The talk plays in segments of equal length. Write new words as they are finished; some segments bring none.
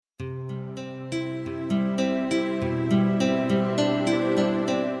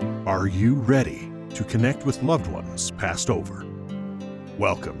Are you ready to connect with loved ones passed over?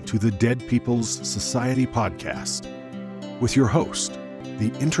 Welcome to the Dead People's Society podcast with your host,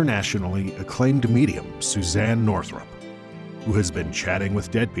 the internationally acclaimed medium Suzanne Northrup, who has been chatting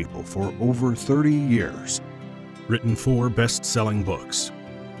with dead people for over 30 years, written 4 best-selling books,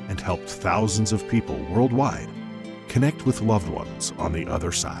 and helped thousands of people worldwide connect with loved ones on the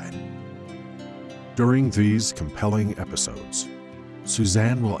other side. During these compelling episodes,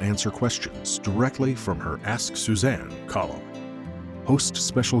 Suzanne will answer questions directly from her Ask Suzanne column, host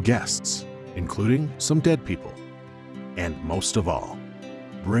special guests, including some dead people, and most of all,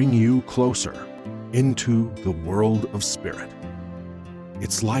 bring you closer into the world of spirit.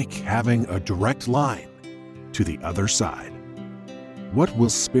 It's like having a direct line to the other side. What will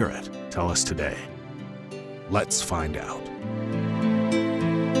spirit tell us today? Let's find out.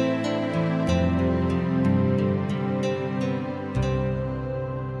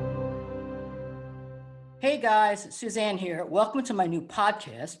 Hey guys, Suzanne here. Welcome to my new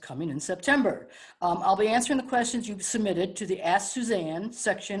podcast coming in September. I'll be answering the questions you've submitted to the Ask Suzanne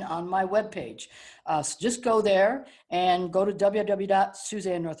section on my webpage. So just go there and go to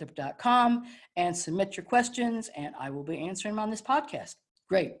www.suzannenorthup.com and submit your questions, and I will be answering them on this podcast.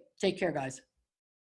 Great. Take care, guys.